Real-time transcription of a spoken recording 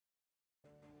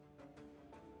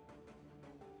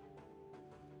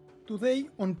Today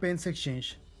on Pence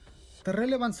Exchange, the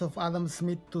relevance of Adam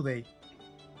Smith today.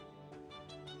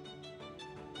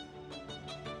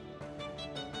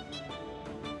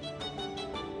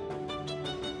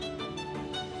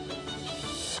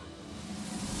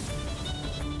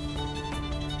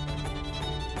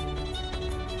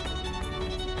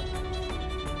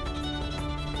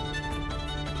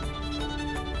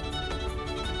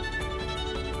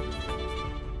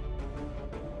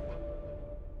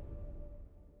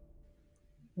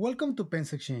 Welcome to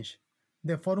Pence Exchange,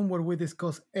 the forum where we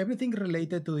discuss everything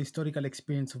related to the historical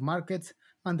experience of markets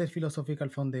and their philosophical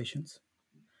foundations.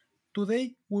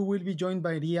 Today, we will be joined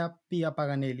by Maria Pia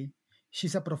Paganelli.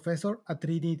 She's a professor at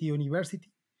Trinity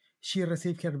University. She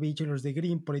received her bachelor's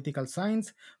degree in political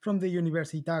science from the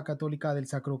Università Cattolica del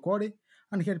Sacro Cuore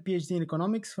and her PhD in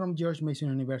economics from George Mason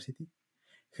University.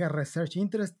 Her research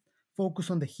interests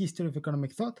focus on the history of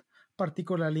economic thought,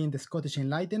 particularly in the Scottish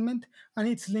Enlightenment and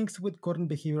its links with current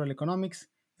behavioral economics,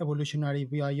 evolutionary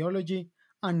biology,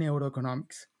 and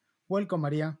neuroeconomics. Welcome,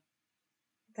 Maria.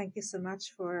 Thank you so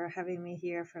much for having me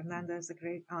here, Fernando. It's a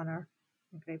great honor,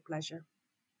 a great pleasure.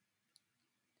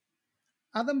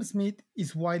 Adam Smith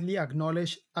is widely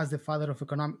acknowledged as the father of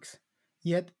economics,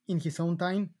 yet in his own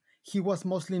time, he was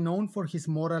mostly known for his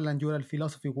moral and moral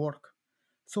philosophy work.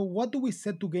 So what do we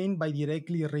set to gain by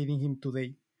directly reading him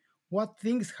today? What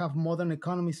things have modern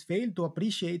economists failed to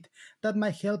appreciate that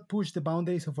might help push the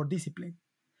boundaries of our discipline?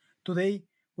 Today,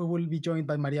 we will be joined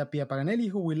by Maria Pia Paganelli,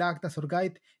 who will act as our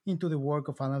guide into the work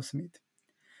of Adam Smith.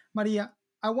 Maria,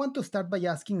 I want to start by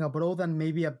asking a broad and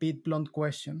maybe a bit blunt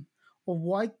question of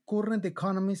why current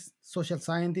economists, social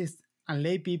scientists, and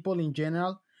lay people in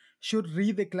general should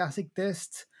read the classic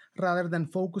texts rather than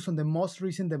focus on the most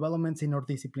recent developments in our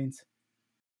disciplines.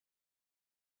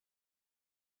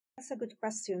 That's a good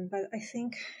question, but I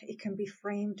think it can be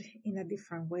framed in a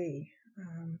different way.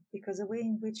 Because the way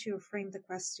in which you frame the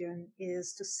question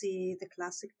is to see the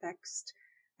classic text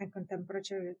and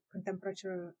contemporary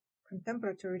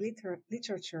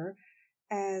literature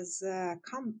as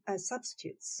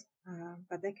substitutes,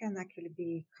 but they can actually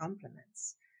be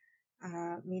complements,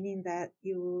 meaning that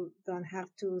you don't have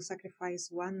to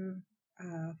sacrifice one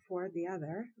for the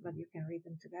other, but you can read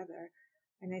them together.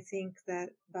 And I think that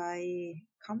by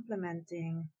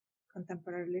complementing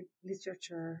contemporary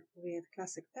literature with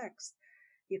classic text,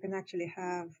 you can actually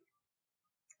have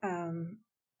a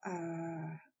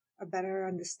better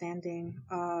understanding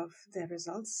of the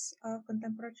results of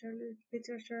contemporary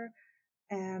literature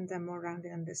and a more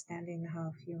rounded understanding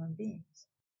of human beings.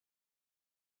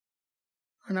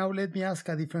 And now let me ask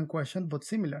a different question, but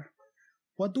similar.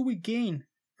 What do we gain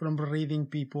from reading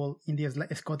people in the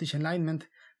Scottish Enlightenment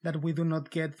that we do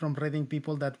not get from reading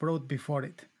people that wrote before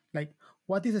it? Like,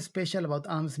 what is special about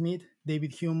Adam Smith,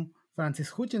 David Hume, Francis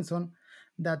Hutchinson,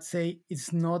 that say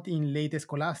it's not in late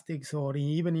scholastics or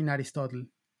even in Aristotle?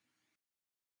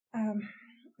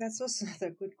 That's also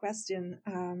another good question,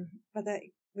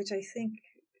 which I think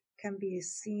can be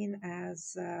seen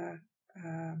as, or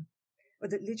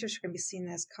the literature can be seen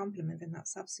as complement and not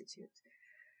substitute.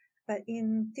 But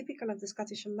typical of the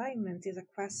Scottish Enlightenment is a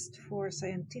quest for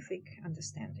scientific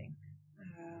understanding.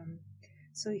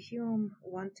 So Hume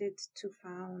wanted to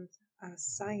found a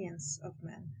science of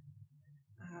men.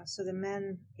 So the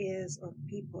man or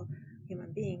people,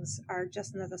 human beings, are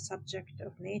just not a subject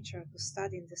of nature to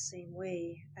study in the same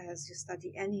way as you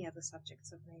study any other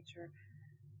subjects of nature.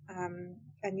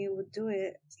 And you would do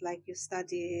it like you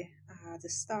study the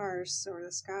stars or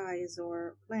the skies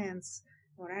or plants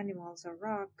or animals or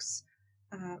rocks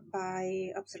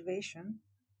by observation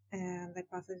and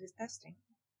hypothesis testing.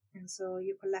 And so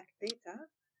you collect data.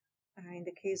 In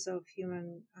the case of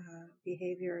human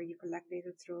behavior, you collect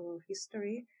data through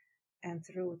history and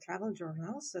through travel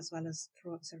journals, as well as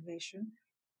through observation.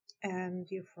 And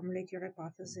you formulate your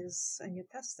hypotheses and you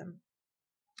test them.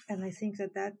 And I think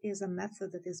that is a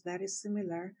method that is very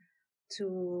similar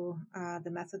to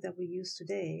the method that we use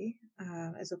today,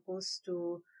 as opposed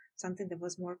to something that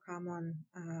was more common,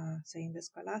 say, in the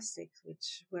scholastics,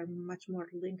 which were much more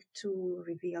linked to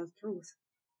revealed truth.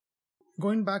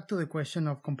 Going back to the question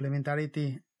of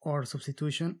complementarity or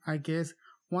substitution, I guess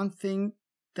one thing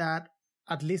that,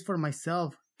 at least for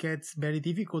myself, gets very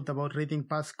difficult about reading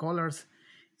past scholars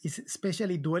is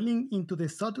especially dwelling into the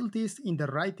subtleties in the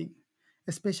writing,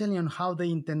 especially on how they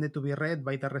intended to be read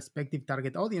by the respective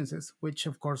target audiences, which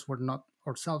of course we're not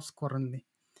ourselves currently.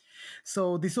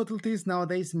 So these subtleties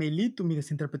nowadays may lead to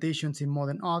misinterpretations in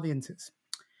modern audiences.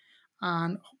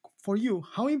 And for you,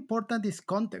 how important is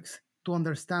context to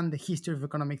understand the history of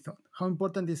economic thought? How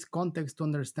important is context to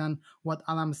understand what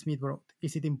Adam Smith wrote?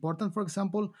 Is it important, for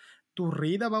example, to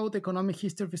read about the economic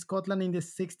history of Scotland in the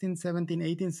 16th,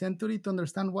 17th, 18th century to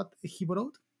understand what he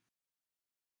wrote?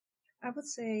 I would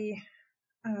say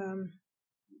um,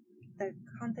 that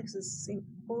context is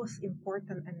both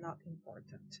important and not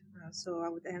important. So I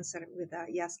would answer with a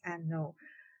yes and no.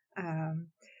 Um,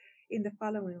 in the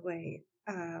following way,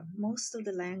 most of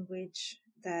the language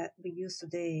that we use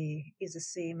today is the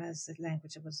same as the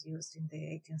language that was used in the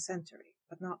 18th century,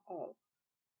 but not all.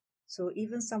 So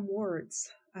even some words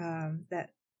that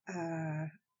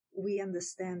we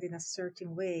understand in a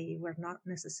certain way were not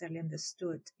necessarily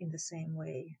understood in the same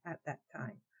way at that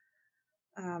time.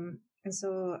 And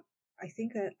so I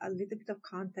think that a little bit of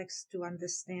context to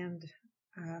understand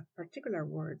particular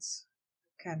words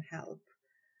can help.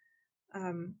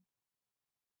 I'm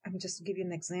just to give you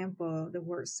an example. The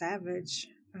word savage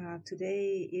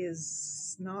today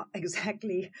is not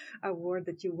exactly a word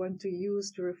that you want to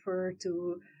use to refer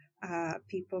to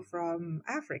people from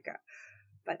Africa.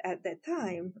 But at that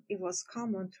time, it was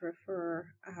common to refer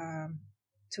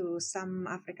to some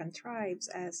African tribes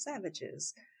as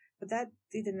savages. But that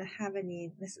didn't have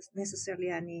any necessarily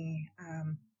any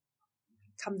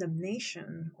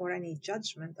condemnation or any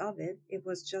judgment of it. It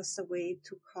was just a way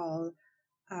to call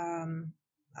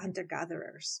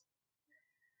hunter-gatherers.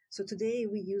 So today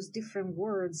we use different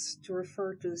words to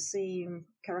refer to the same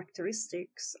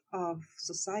characteristics of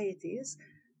societies,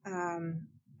 and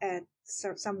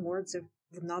some words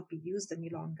would not be used any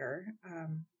longer.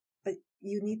 But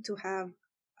you need to have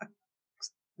a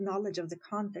knowledge of the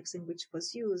context in which it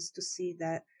was used to see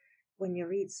that when you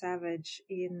read savage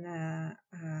in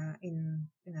an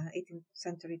 18th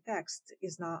century text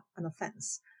is not an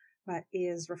offense, but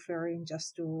is referring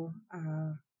just to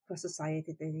a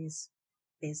society that is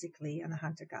basically a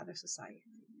hunter-gatherer society.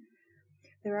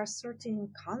 There are certain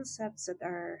concepts that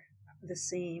are the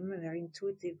same, they're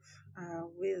intuitive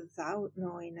without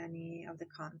knowing any of the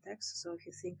context. So if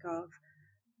you think of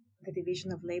the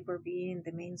division of labor being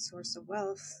the main source of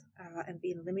wealth and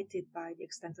being limited by the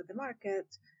extent of the market,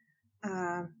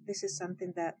 this is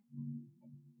something that,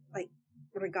 like,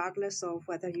 regardless of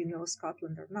whether you know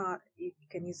Scotland or not, you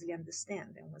can easily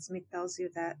understand. And when Smith tells you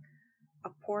that a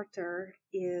porter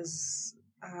is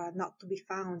not to be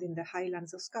found in the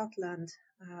Highlands of Scotland,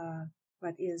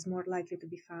 but is more likely to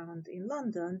be found in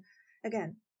London,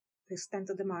 again, the extent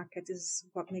of the market is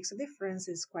what makes a difference,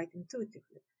 is quite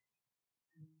intuitively.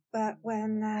 But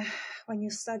when you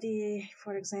study,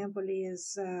 for example,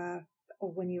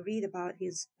 or when you read about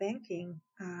his banking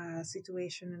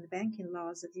situation and the banking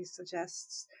laws that he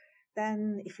suggests,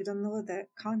 then if you don't know the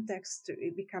context,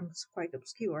 it becomes quite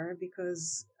obscure,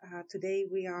 because today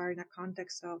we are in a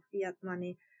context of fiat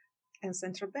money and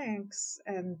central banks,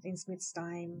 and in Smith's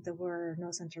time there were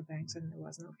no central banks and there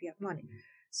was no fiat money.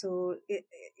 So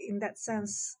in that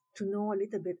sense, to know a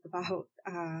little bit about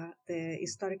the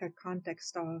historical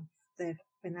context of the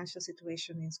financial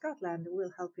situation in Scotland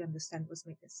will help you understand what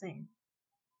Smith is saying.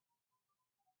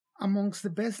 Amongst the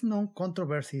best known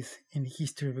controversies in the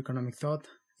history of economic thought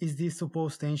is this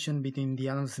supposed tension between the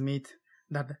Adam Smith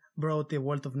that brought the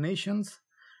Wealth of Nations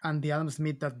and the Adam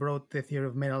Smith that brought the theory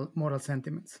of moral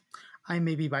sentiments. I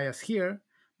may be biased here,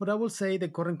 but I will say the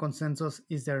current consensus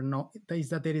is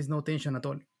that there is no tension at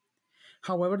all.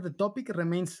 However, the topic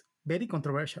remains very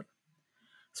controversial.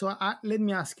 So let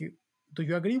me ask you, do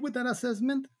you agree with that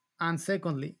assessment? And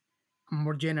secondly,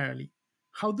 more generally,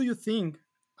 how do you think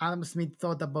Adam Smith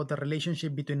thought about the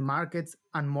relationship between markets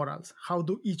and morals? How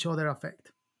do each other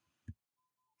affect?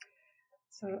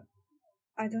 So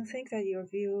I don't think that your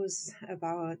views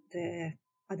about the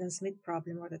Adam Smith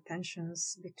problem or the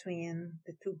tensions between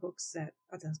the two books that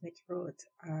Adam Smith wrote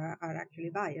are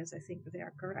actually biased. I think that they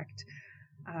are correct.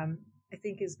 I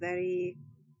think it's very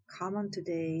common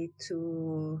today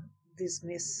to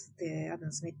dismiss the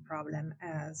Adam Smith problem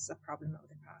as a problem of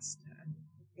the past. And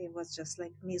it was just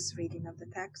like misreading of the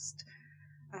text.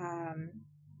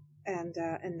 And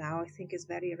now I think it's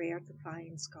very rare to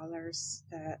find scholars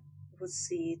that would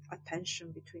see a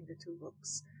tension between the two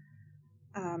books.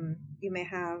 You may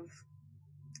have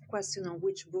a question on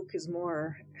which book is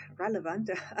more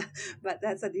relevant, but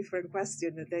that's a different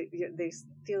question. They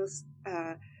still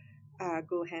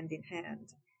go hand in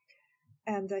hand.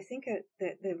 And I think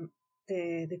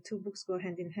the two books go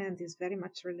hand in hand is very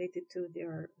much related to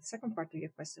the second part of your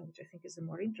question, which I think is the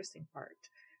more interesting part,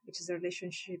 which is the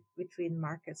relationship between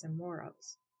markets and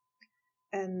morals.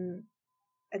 And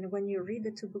when you read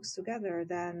the two books together,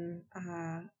 then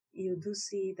you do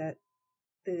see that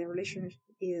the relationship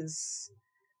is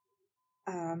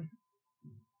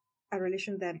a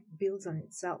relation that builds on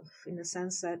itself, in the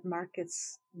sense that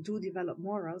markets do develop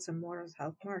morals and morals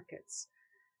help markets.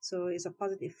 So it's a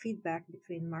positive feedback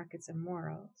between markets and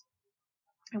morals.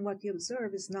 And what you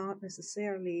observe is not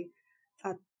necessarily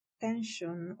a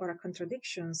tension or a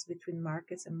contradictions between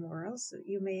markets and morals.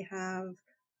 You may have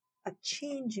a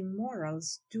change in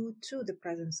morals due to the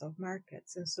presence of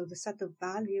markets. And so the set of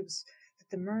values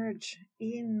that emerge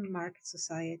in market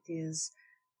societies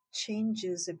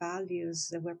changes the values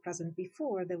that were present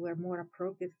before that were more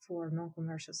appropriate for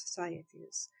non-commercial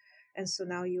societies. And so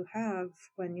now you have,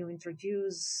 when you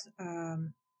introduce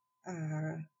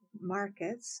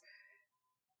markets,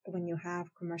 when you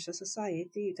have commercial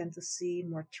society, you tend to see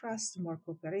more trust, more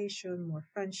cooperation, more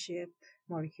friendship,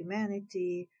 more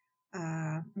humanity,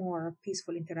 more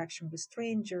peaceful interaction with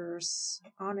strangers,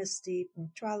 honesty,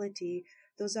 punctuality.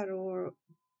 Those are all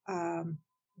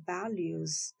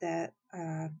values that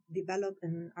develop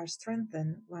and are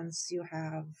strengthened once you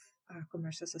have a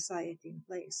commercial society in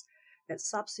place that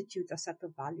substitute a set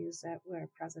of values that were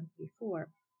present before.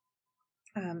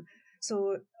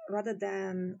 So rather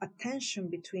than a tension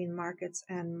between markets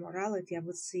and morality, I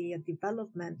would see a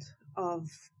development of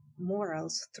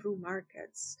morals through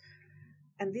markets.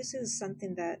 And this is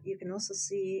something that you can also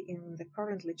see in the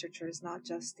current literature, it's not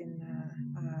just in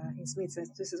Smith.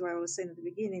 This is what I was saying at the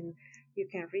beginning. You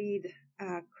can read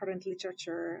current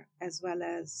literature as well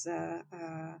as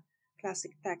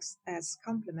classic texts as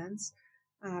complements.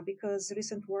 Because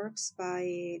recent works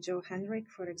by Joe Henrich,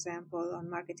 for example, on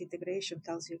market integration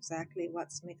tells you exactly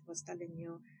what Smith was telling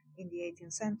you in the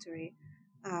 18th century.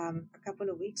 A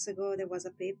couple of weeks ago, there was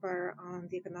a paper on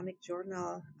the Economic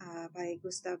Journal by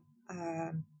Gustav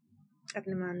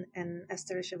Egneman and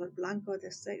Esther Echeveld Blanco.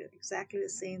 They say exactly the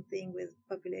same thing with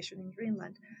population in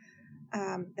Greenland,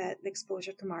 that the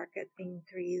exposure to market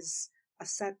increase a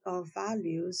set of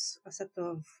values, a set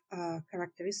of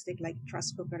characteristics like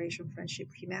trust, cooperation, friendship,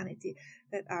 humanity,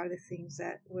 that are the things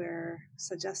that were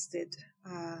suggested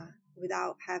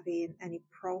without having any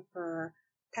proper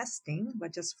testing,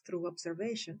 but just through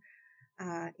observation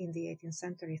in the 18th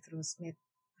century through Smith,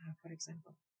 for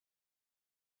example.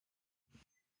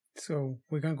 So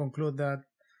we can conclude that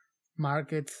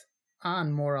markets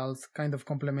and morals kind of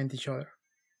complement each other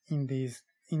in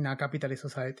a capitalist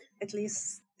society. At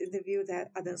least the view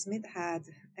that Adam Smith had,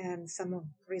 and some of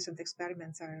recent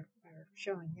experiments are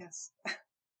showing, yes.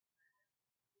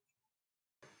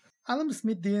 Adam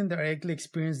Smith didn't directly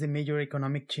experience the major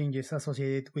economic changes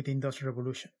associated with the Industrial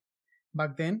Revolution.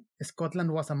 Back then,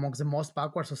 Scotland was amongst the most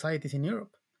backward societies in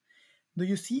Europe. Do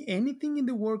you see anything in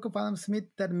the work of Adam Smith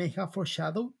that may have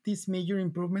foreshadowed these major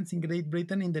improvements in Great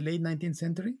Britain in the late 19th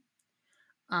century?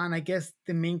 And I guess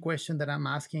the main question that I'm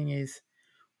asking is,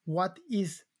 what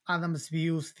is Adam's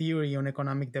views theory on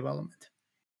economic development?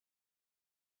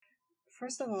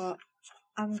 First of all,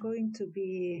 I'm going to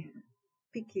be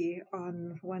picky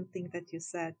on one thing that you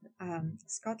said.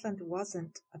 Scotland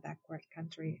wasn't a backward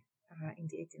country in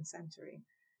the 18th century.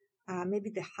 Maybe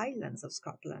the highlands of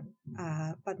Scotland,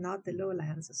 but not the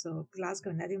lowlands. So Glasgow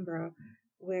and Edinburgh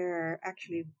were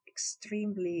actually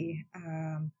extremely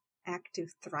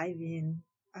active, thriving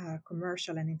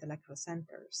commercial and intellectual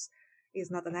centers. It's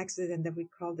not an accident that we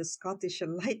call the Scottish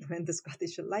Enlightenment,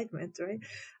 right?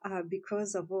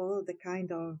 Because of all the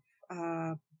kind of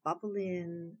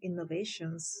bubbling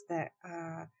innovations that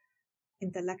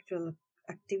intellectual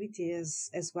activities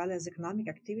as well as economic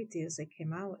activities that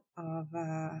came out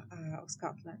of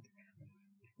Scotland.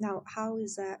 Now, how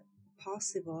is that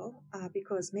possible?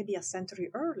 Because maybe a century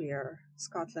earlier,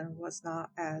 Scotland was not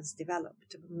as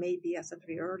developed. Maybe a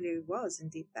century earlier it was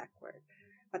indeed backward,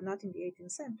 but not in the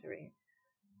 18th century.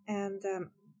 And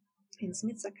in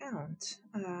Smith's account,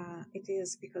 it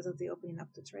is because of the opening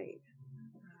up to trade.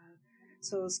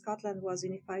 So Scotland was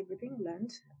unified with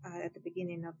England at the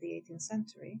beginning of the 18th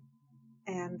century,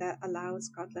 and that allowed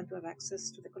Scotland to have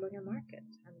access to the colonial market.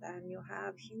 And then you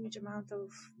have huge amount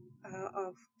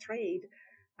of trade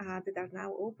that are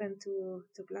now open to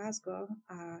Glasgow,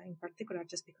 in particular,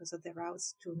 just because of the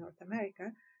routes to North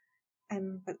America.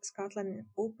 But Scotland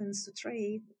opens to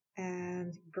trade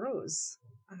and grows.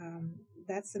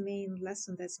 That's the main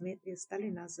lesson that Smith is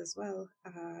telling us as well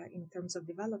in terms of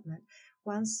development.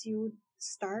 Once you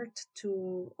start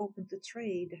to open to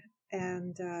trade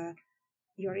and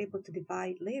you're able to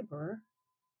divide labor,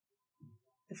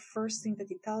 the first thing that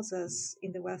he tells us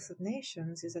in the Wealth of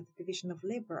Nations is that the division of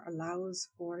labor allows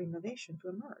for innovation to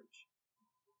emerge.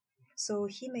 So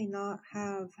he may not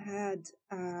have had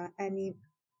any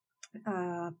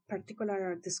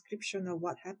particular description of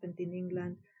what happened in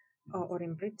England or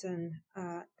in Britain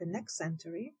the next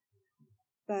century,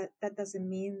 but that doesn't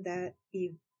mean that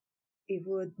he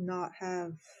would not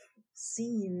have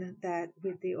seen that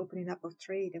with the opening up of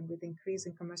trade and with the increase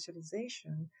in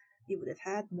commercialization, you would have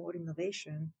had more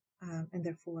innovation and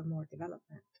therefore more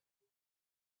development.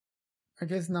 I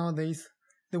guess nowadays,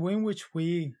 the way in which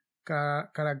we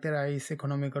characterize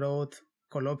economic growth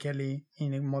colloquially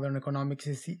in modern economics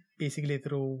is basically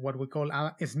through what we call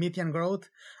Smithian growth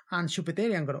and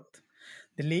Schumpeterian growth.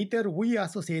 The latter we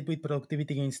associate with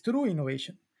productivity gains through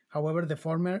innovation. However, the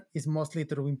former is mostly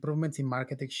through improvements in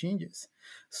market exchanges.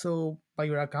 So, by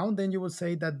your account, then you will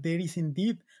say that there is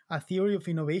indeed a theory of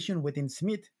innovation within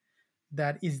Smith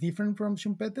that is different from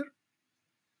Schumpeter?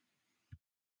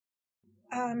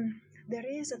 There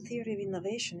is a theory of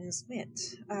innovation in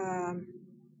Smith,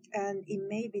 and it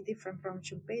may be different from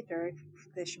Schumpeter.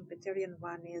 If the Schumpeterian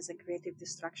one is a creative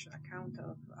destruction account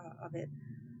of it.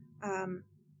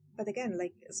 But again,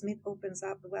 like Smith opens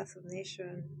up the wealth of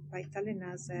nation by telling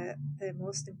us that the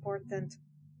most important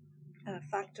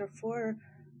factor for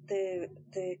the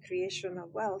creation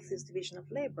of wealth is division of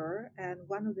labor, and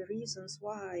one of the reasons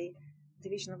why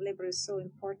division of labor is so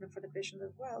important for the creation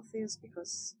of wealth is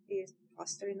because it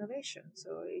fosters innovation.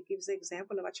 So it gives the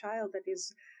example of a child that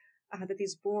is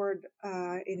bored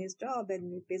in his job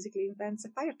and basically invents a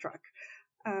fire truck.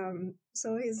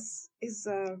 So it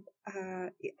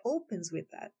opens with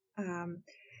that.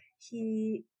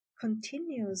 He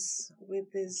continues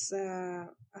with this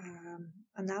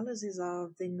analysis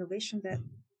of the innovation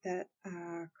that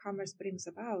commerce brings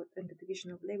about and the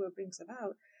division of labor brings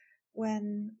about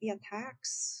when he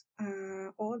attacks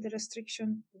all the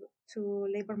restriction to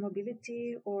labor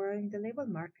mobility or in the labor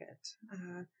market.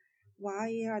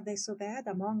 Why are they so bad?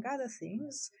 Among other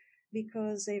things,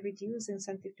 because they reduce the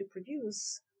incentive to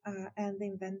produce and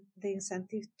the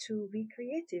incentive to be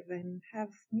creative and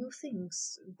have new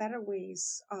things, better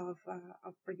ways of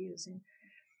producing.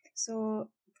 So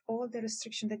all the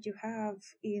restriction that you have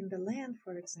in the land,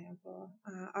 for example,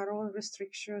 are all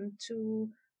restriction to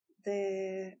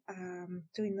the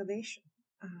to innovation.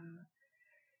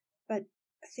 But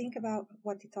think about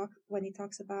when he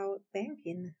talks about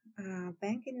banking.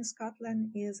 Banking in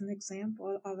Scotland is an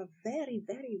example of a very,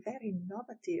 very, very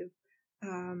innovative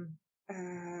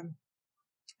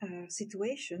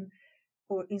situation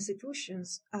or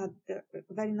institutions,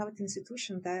 very innovative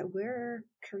institutions that were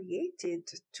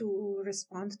created to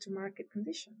respond to market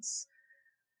conditions.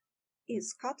 In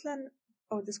Scotland,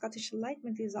 or the Scottish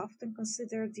Enlightenment, is often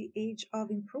considered the age of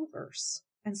improvers,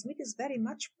 and Smith is very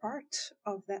much part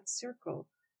of that circle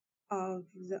of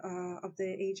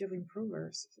the age of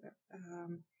improvers.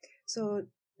 So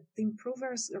the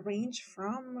improvers range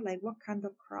from like what kind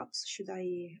of crops should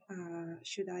I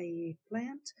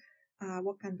plant,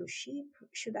 what kind of sheep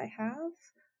should I have,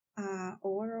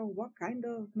 or what kind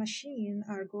of machine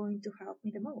are going to help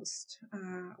me the most.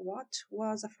 What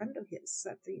was a friend of his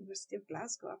at the University of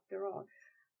Glasgow, after all.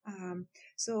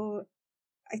 So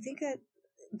I think that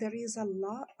there is a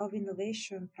lot of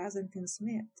innovation present in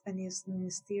Smith and in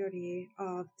his theory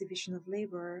of division of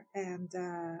labor and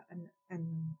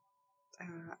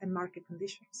market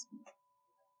conditions.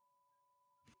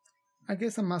 I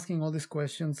guess I'm asking all these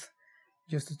questions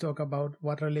just to talk about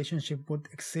what relationship would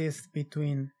exist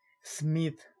between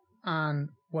Smith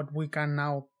and what we can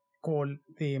now call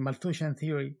the Malthusian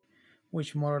theory,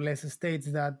 which more or less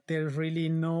states that there's really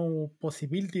no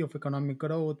possibility of economic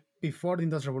growth before the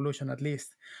Industrial Revolution, at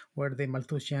least, where the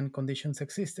Malthusian conditions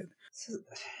existed. So,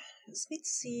 Smith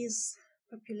sees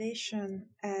population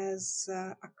as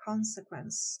a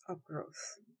consequence of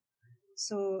growth.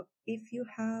 So if you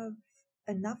have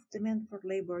enough demand for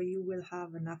labor, you will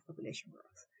have enough population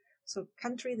growth. So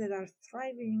countries that are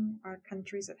thriving are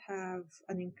countries that have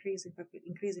an increase in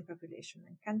population,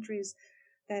 and countries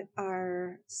that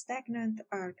are stagnant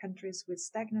are countries with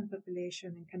stagnant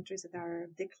population, and countries that are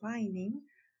declining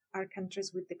are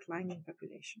countries with declining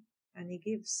population. And he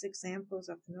gives examples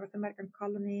of the North American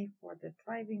colony for the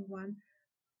thriving one,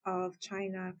 of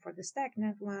China for the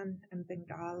stagnant one, and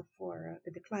Bengal for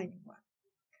the declining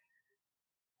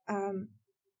one.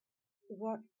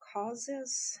 What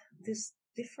causes this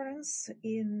difference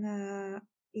in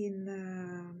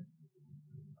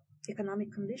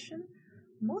economic condition,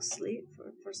 mostly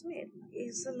for Smith,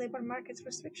 is the labor market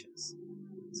restrictions.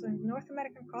 So in North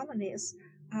American colonies,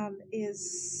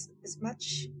 is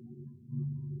much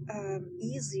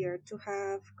easier to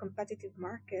have competitive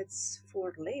markets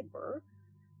for labor,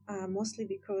 mostly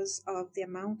because of the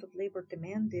amount of labor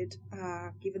demanded,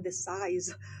 given the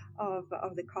size of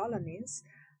the colonies,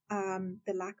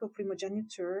 the lack of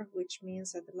primogeniture, which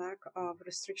means that the lack of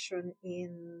restriction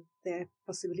in the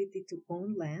possibility to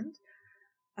own land.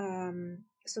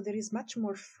 So there is much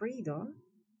more freedom,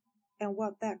 And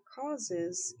what that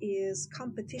causes is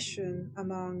competition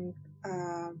among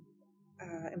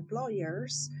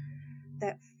employers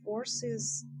that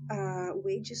forces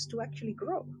wages to actually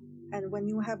grow. And when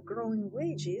you have growing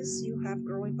wages, you have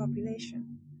growing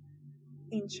population.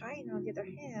 In China, on the other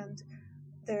hand,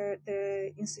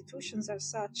 the institutions are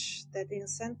such that the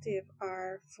incentive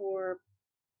are for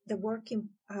the working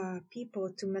people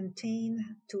to maintain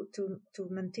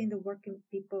the working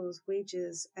people's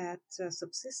wages at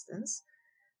subsistence,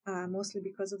 mostly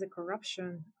because of the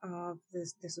corruption of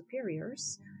the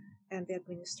superiors and the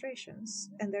administrations,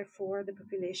 and therefore the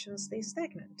population stays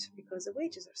stagnant because the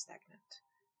wages are stagnant.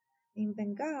 In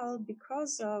Bengal,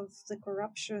 because of the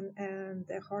corruption and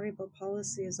the horrible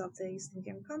policies of the East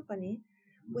Indian Company,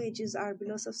 wages are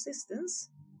below subsistence,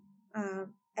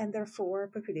 and therefore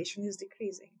population is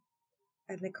decreasing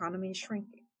and the economy is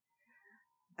shrinking.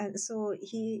 And so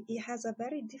he has a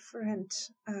very different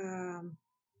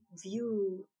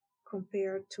view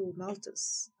compared to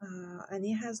Malthus, and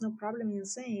he has no problem in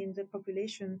saying the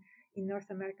population in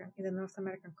the North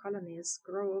American colonies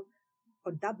grow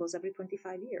or doubles every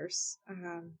 25 years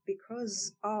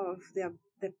because of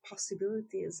the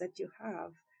possibilities that you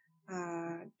have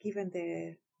given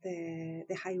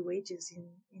the high wages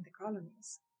in the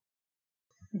colonies.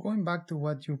 Going back to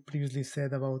what you previously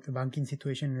said about the banking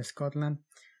situation in Scotland,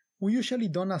 we usually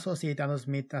don't associate Adam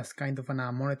Smith as kind of a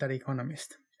monetary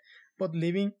economist. But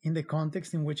living in the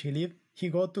context in which he lived, he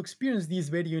got to experience this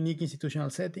very unique institutional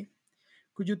setting.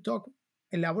 Could you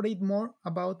elaborate more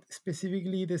about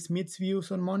specifically the Smith's views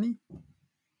on money?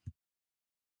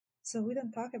 So we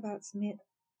don't talk about Smith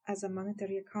as a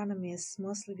monetary economist,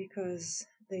 mostly because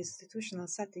the institutional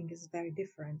setting is very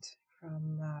different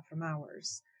from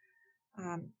ours.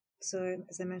 So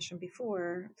as I mentioned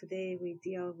before, today we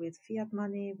deal with fiat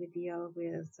money, we deal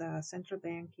with central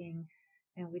banking,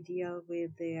 and we deal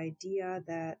with the idea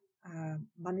that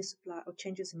money supply or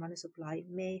changes in money supply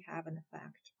may have an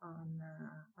effect on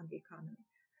the economy.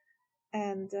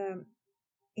 And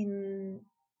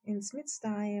in Smith's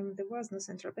time, there was no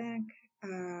central bank,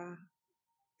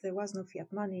 there was no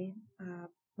fiat money.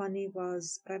 Money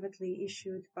was privately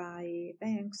issued by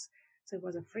banks, so it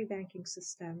was a free banking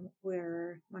system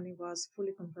where money was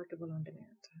fully convertible on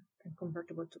demand and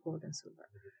convertible to gold and silver.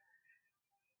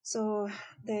 So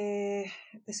the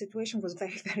situation was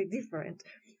very, very different.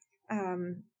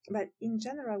 But in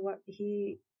general, what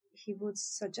he would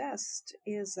suggest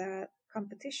is that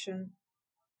competition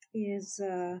is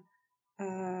the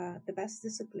best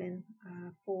discipline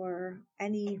for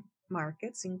any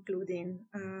markets, including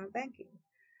banking.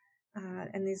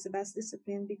 And it's the best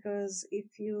discipline because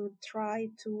if you try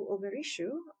to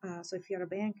overissue, so if you're a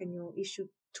bank and you issue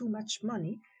too much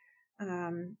money,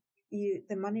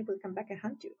 the money will come back and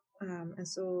hunt you. And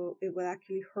so it will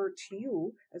actually hurt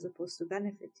you as opposed to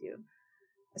benefit you.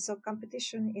 So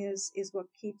competition is what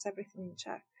keeps everything in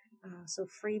check. So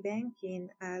free banking,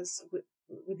 as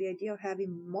with the idea of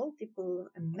having multiple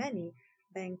and many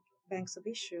banks of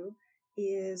issue,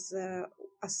 is a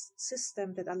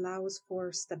system that allows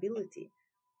for stability.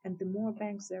 And the more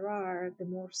banks there are, the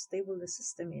more stable the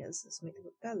system is, as Smith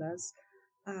would tell us,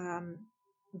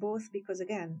 both because,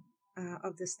 again,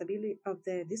 of the stability of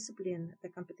the discipline the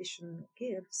competition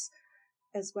gives,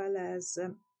 as well as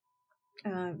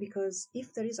because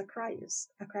if there is a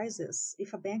crisis,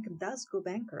 if a bank does go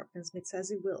bankrupt, and Smith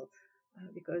says it will,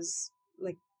 because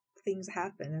things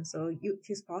happen, and so it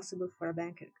is possible for a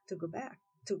bank to go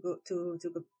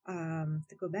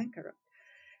bankrupt.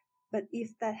 But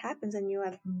if that happens and you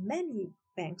have many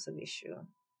banks of issue,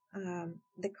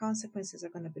 the consequences are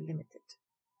going to be limited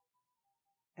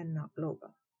and not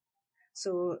global.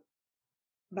 So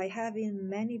by having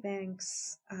many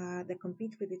banks that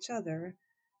compete with each other,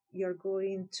 you're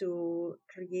going to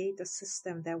create a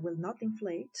system that will not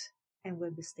inflate and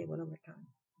will be stable over time.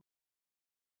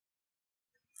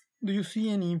 Do you see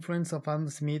any influence of Adam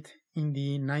Smith in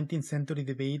the 19th century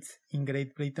debates in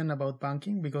Great Britain about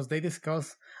banking? Because they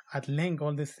discuss at length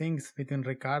all these things between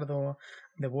Ricardo,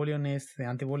 the Bullionists, the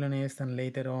anti-Bullionists, and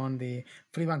later on the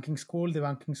free banking school, the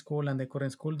banking school, and the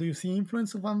current school. Do you see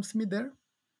influence of Adam Smith there?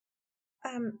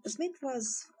 Smith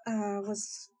was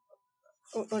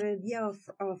or the idea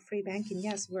of free banking,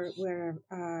 yes, were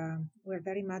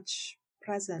very much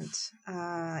present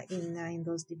in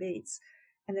those debates,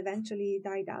 and eventually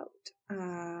died out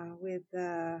with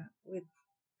the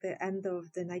end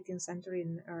of the 19th century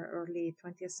and early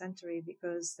 20th century,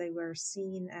 because they were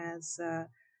seen as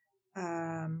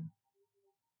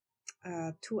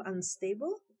too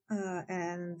unstable,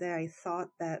 and I thought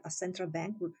that a central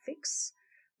bank would fix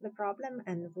the problem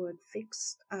and would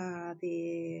fix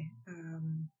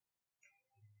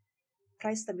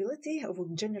price stability or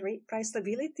would generate price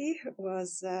stability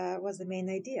was the main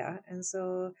idea. And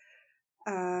so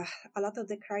a lot of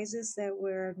the crises that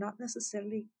were not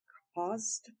necessarily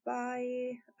caused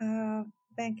by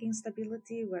banking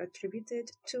stability were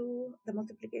attributed to the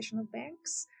multiplication of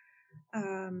banks.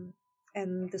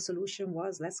 And the solution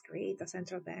was, let's create a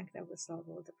central bank that will solve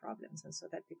all the problems. And so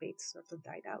that debate sort of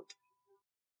died out.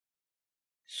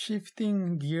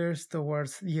 Shifting gears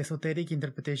towards the esoteric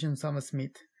interpretations of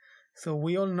Smith. So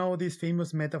we all know this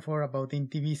famous metaphor about the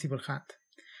indivisible hand.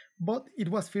 But it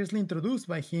was firstly introduced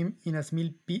by him in a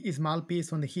small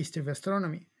piece on the history of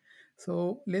astronomy.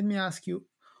 So let me ask you,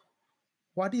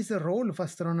 what is the role of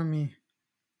astronomy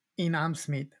in Adam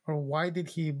Smith, or why did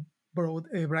he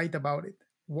write about it?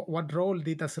 What role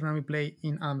did astronomy play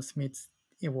in Adam Smith's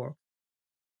work?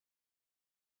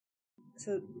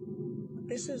 So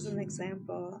this is an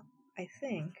example, I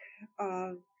think,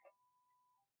 of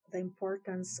the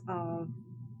importance of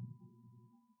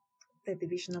the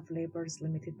division of labor is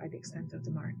limited by the extent of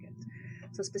the market.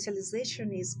 So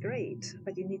specialization is great,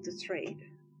 but you need to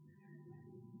trade.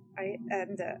 Right?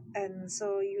 And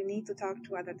so you need to talk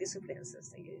to other disciplines.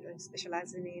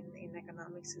 Specializing in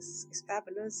economics is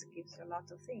fabulous. It gives you a lot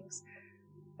of things,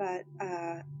 but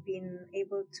being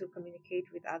able to communicate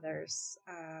with others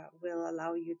will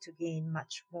allow you to gain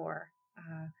much more.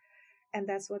 And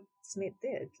that's what Smith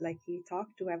did. Like, he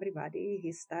talked to everybody.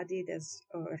 He studied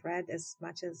or read as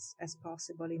much as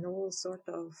possible in all sort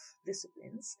of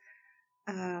disciplines,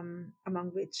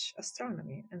 among which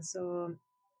astronomy. And so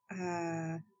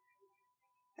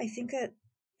I think that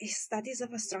his studies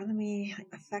of astronomy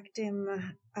affect him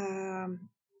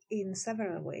in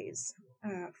several ways.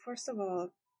 First of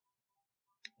all,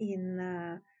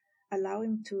 in allow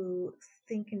him to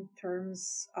think in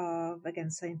terms of, again,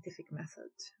 scientific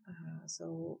method.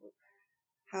 So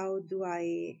how do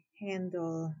I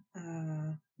handle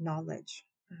knowledge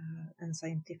and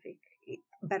scientific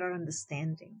better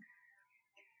understanding?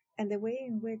 And the way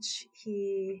in which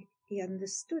he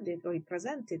understood it, or he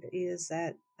presented, is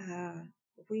that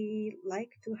we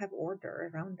like to have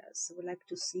order around us. We like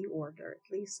to see order,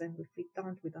 at least, and if we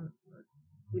don't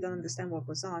understand what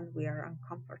goes on, we are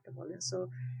uncomfortable. And so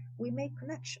we make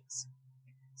connections.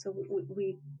 So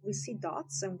we see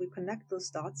dots and we connect those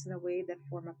dots in a way that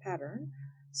form a pattern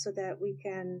so that we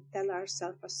can tell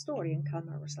ourselves a story and calm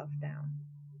ourselves down.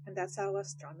 And that's how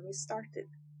astronomy started,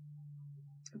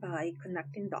 by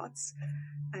connecting dots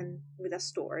and with a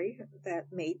story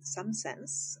that made some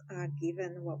sense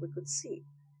given what we could see.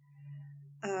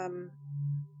 And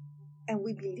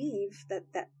we believe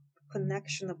that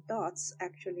connection of dots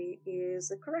actually is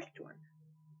the correct one.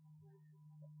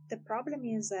 The problem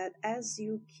is that as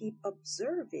you keep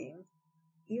observing,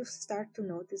 you start to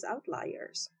notice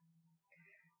outliers.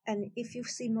 And if you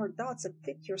see more dots that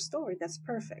fit your story, that's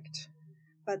perfect.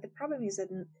 But the problem is that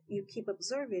you keep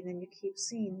observing and you keep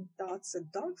seeing dots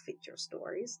that don't fit your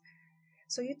stories.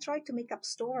 So you try to make up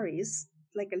stories,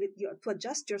 to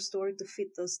adjust your story to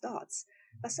fit those dots.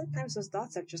 But sometimes those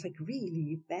dots are just like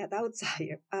really bad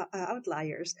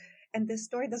outliers, and the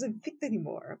story doesn't fit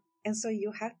anymore. And so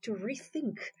you have to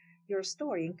rethink your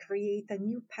story and create a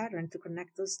new pattern to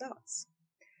connect those dots.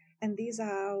 And this is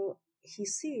how he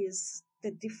sees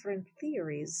the different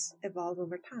theories evolve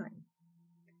over time.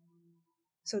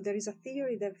 So there is a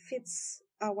theory that fits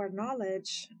our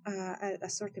knowledge at a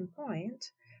certain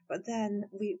point, but then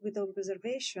with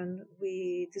observation,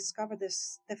 we discover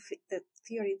that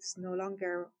theory is no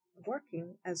longer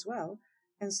working as well,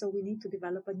 and so we need to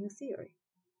develop a new theory.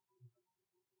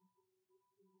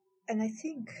 And I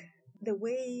think the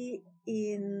way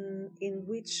in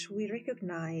which we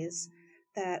recognize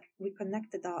that we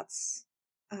connect the dots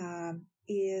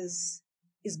is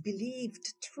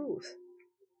believed truth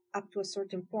up to a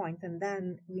certain point, and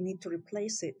then we need to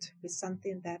replace it with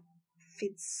something that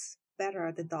fits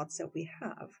better the dots that we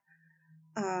have,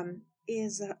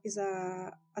 is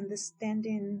a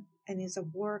understanding and is a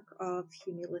work of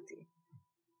humility,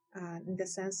 in the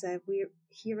sense that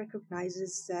he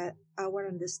recognizes that our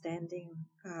understanding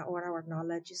or our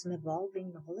knowledge is an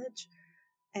evolving knowledge,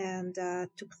 and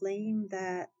to claim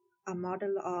that a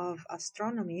model of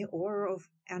astronomy or of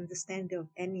understanding of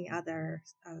any other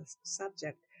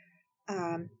subject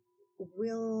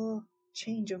will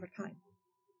change over time.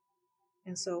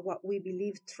 And so what we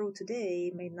believe true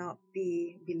today may not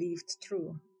be believed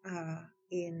true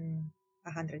in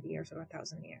 100 years or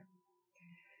 1,000 years.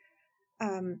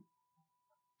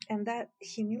 And that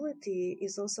humility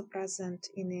is also present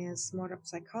in his moral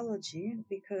psychology,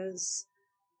 because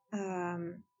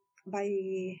in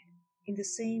the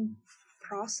same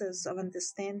process of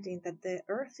understanding that the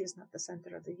Earth is not the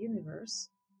center of the universe,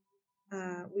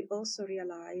 we also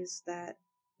realize that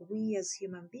we as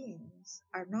human beings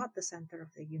are not the center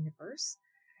of the universe,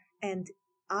 and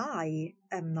I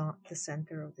am not the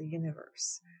center of the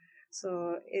universe.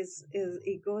 So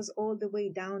it goes all the way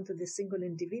down to the single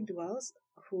individuals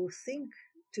who think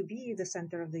to be the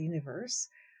center of the universe.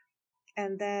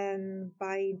 And then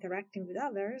by interacting with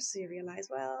others, you realize,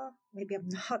 well, maybe I'm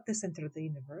not the center of the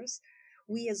universe.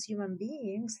 We as human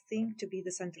beings think to be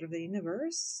the center of the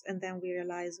universe. And then we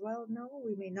realize, well, no,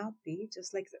 we may not be.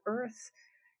 Just like the Earth,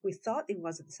 we thought it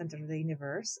was at the center of the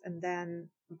universe. And then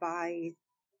by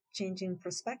changing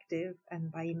perspective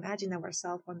and by imagining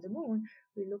ourselves on the moon,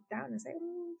 we look down and say,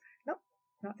 no,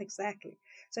 not exactly.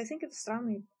 So I think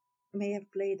astronomy may have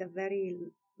played a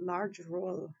very large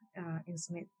role in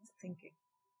Smith's thinking.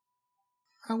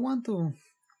 I want to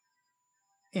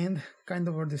end kind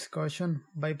of our discussion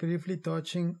by briefly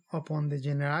touching upon the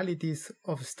generalities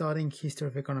of studying history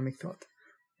of economic thought.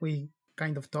 We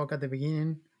kind of talked at the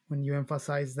beginning when you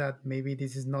emphasized that maybe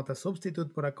this is not a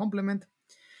substitute but a complement.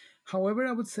 However,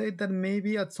 I would say that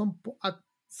maybe at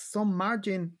some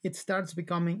margin it starts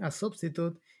becoming a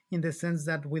substitute in the sense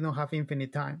that we don't have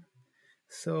infinite time.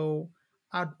 So,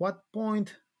 at what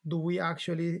point do we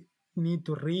actually need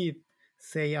to read,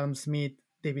 say, Adam Smith,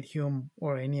 David Hume,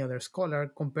 or any other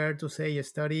scholar compared to, say,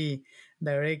 study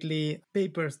directly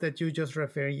papers that you just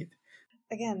referred?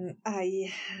 Again,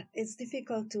 it's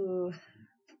difficult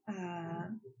uh,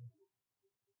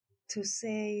 to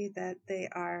say that they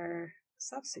are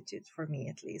substitutes for me.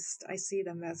 At least I see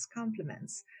them as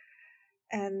complements,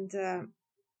 and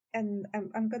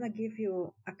I'm going to give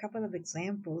you a couple of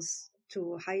examples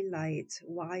to highlight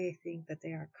why I think that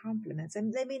they are complements,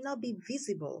 and they may not be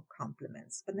visible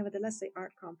complements, but nevertheless they are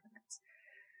complements.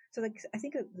 So, I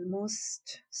think the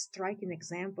most striking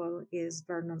example is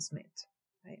Vernon Smith,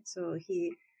 right? So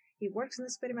he works in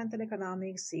experimental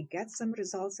economics. He gets some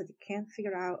results that he can't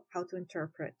figure out how to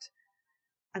interpret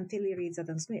until he reads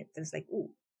Adam Smith. And it's like, ooh,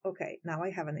 okay, now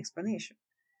I have an explanation.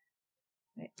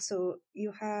 Right? So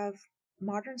you have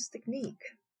modern technique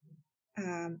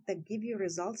that give you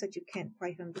results that you can't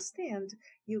quite understand.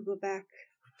 You go back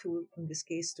to, in this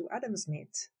case, to Adam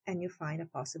Smith, and you find a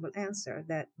possible answer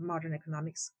that modern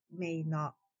economics may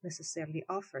not necessarily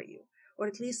offer you, or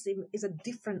at least it is a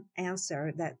different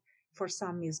answer that for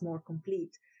some is more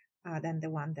complete than the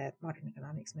one that modern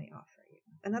economics may offer you.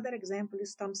 Another example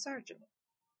is Tom Sargent.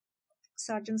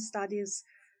 Sargent studies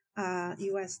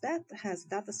U.S. debt, has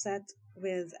data set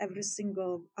with every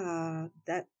single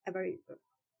debt ever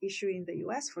issued in the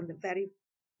U.S. from the very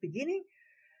beginning,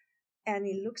 and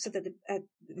he looks at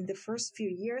in the first few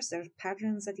years, there are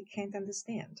patterns that he can't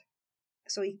understand.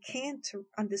 So he can't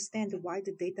understand why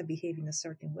the data behave in a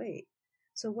certain way.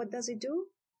 So what does he do?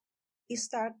 He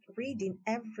starts reading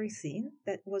everything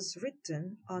that was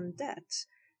written on debt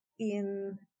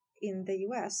in the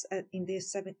U.S. In the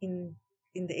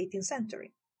 18th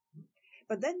century.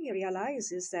 But then he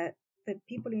realizes that the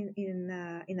people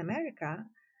in America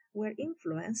were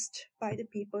influenced by the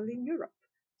people in Europe.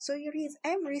 So he reads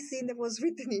everything that was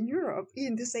written in Europe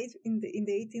in the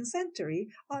 18th century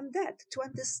on that to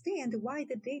understand why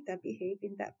the data behave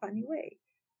in that funny way.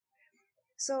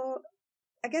 So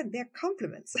again, they're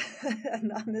complements,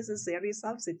 not necessarily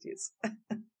substitutes.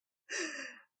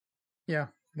 Yeah,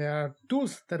 there are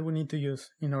tools that we need to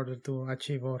use in order to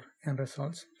achieve our end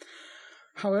results.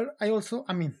 However,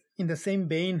 in the same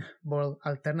vein, but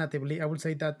alternatively, I would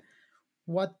say that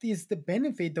what is the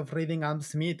benefit of reading Adam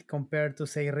Smith compared to,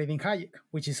 say, reading Hayek,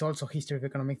 which is also history of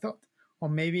economic thought? Or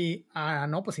maybe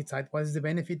an opposite side, what is the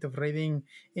benefit of reading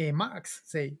Marx?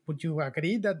 Say, would you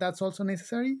agree that that's also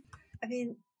necessary? I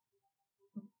mean,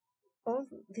 all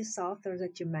these authors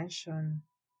that you mentioned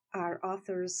are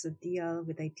authors that deal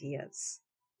with ideas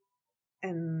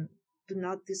and do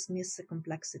not dismiss the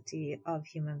complexity of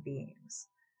human beings.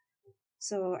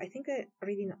 So I think that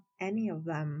reading any of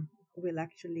them will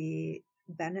actually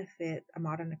benefit a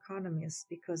modern economist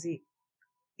because it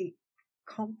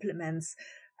complements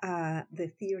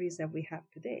the theories that we have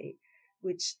today,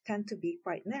 which tend to be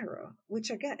quite narrow, which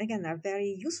again are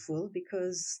very useful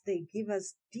because they give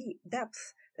us deep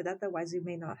depth that otherwise we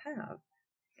may not have.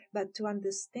 But to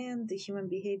understand the human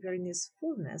behavior in its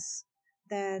fullness,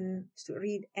 then to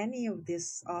read any of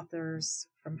these authors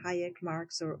from Hayek,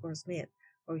 Marx, or Smith,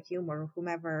 or Hume, or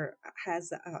whomever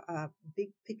has a big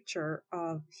picture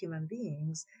of human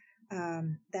beings,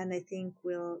 then I think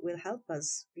will help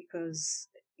us because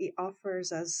it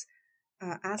offers us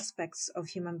aspects of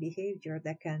human behavior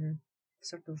that can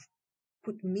sort of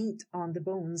put meat on the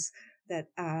bones that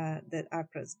are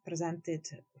presented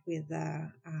with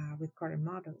current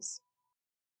models.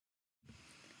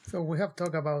 So we have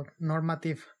talked about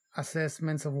normative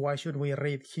assessments of why should we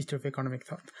read history of economic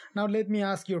thought. Now let me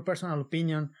ask your personal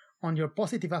opinion on your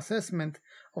positive assessment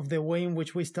of the way in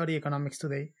which we study economics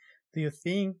today. Do you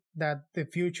think that the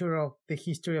future of the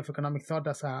history of economic thought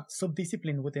as a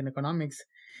subdiscipline within economics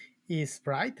is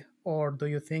bright, or do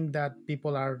you think that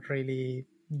people are really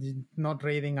not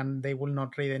reading and they will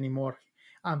not read anymore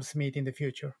Adam Smith in the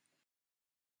future?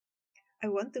 I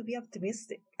want to be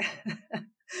optimistic.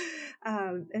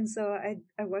 And so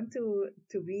I want to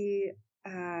be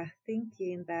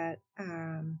thinking that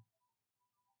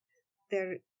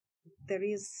there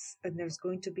is and there's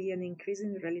going to be an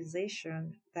increasing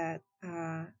realization that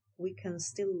we can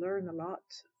still learn a lot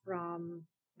from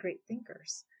great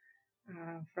thinkers,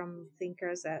 from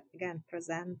thinkers that again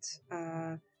present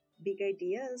big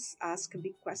ideas, ask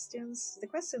big questions. The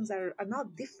questions are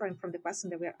not different from the question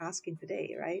that we're asking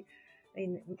today, right? I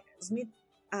mean, Smith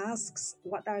asks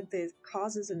what are the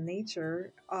causes and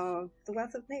nature of the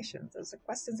wealth of nations. Those are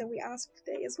questions that we ask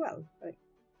today as well. Like,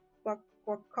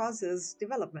 what causes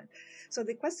development? So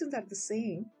the questions are the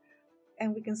same,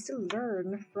 and we can still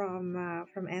learn from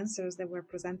answers that were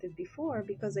presented before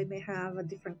because they may have a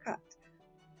different cut,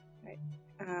 right?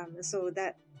 So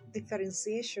that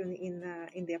differentiation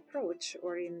in the approach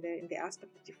or in the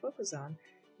aspect that you focus on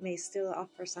may still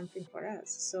offer something for us.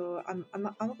 So I'm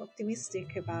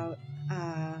optimistic about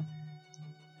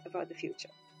the future.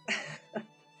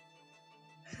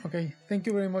 Okay, thank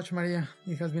you very much, Maria.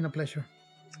 It has been a pleasure.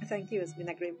 Thank you. It's been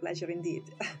a great pleasure indeed.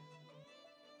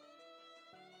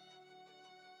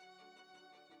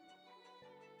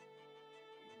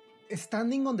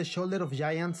 Standing on the shoulder of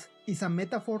giants is a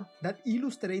metaphor that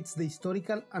illustrates the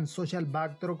historical and social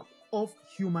backdrop of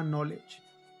human knowledge.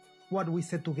 What we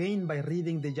set to gain by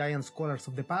reading the giant scholars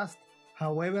of the past,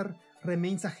 however,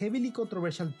 remains a heavily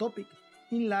controversial topic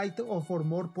in light of our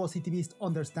more positivist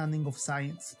understanding of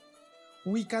science.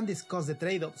 We can discuss the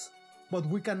trade-offs, but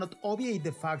we cannot obviate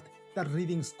the fact that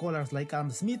reading scholars like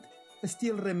Adam Smith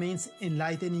still remains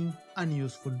enlightening and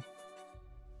useful.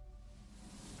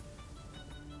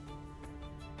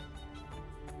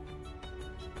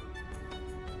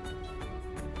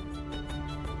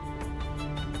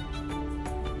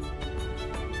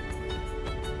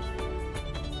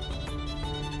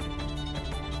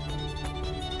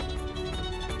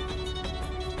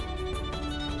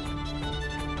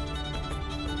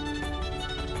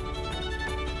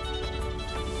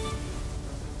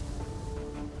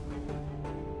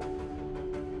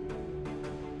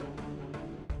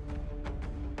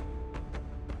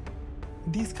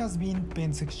 This has been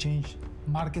Penn's Exchange,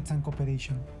 Markets and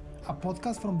Cooperation, a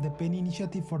podcast from the Penn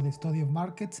Initiative for the Study of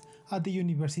Markets at the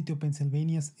University of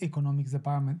Pennsylvania's Economics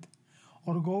Department.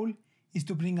 Our goal is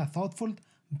to bring a thoughtful,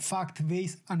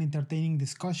 fact-based and entertaining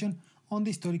discussion on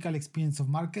the historical experience of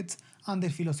markets and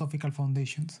their philosophical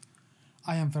foundations.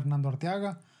 I am Fernando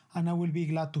Arteaga, and I will be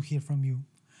glad to hear from you.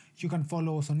 You can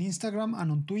follow us on Instagram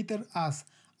and on Twitter as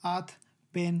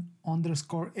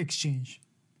 @Penn_exchange.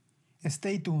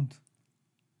 Stay tuned.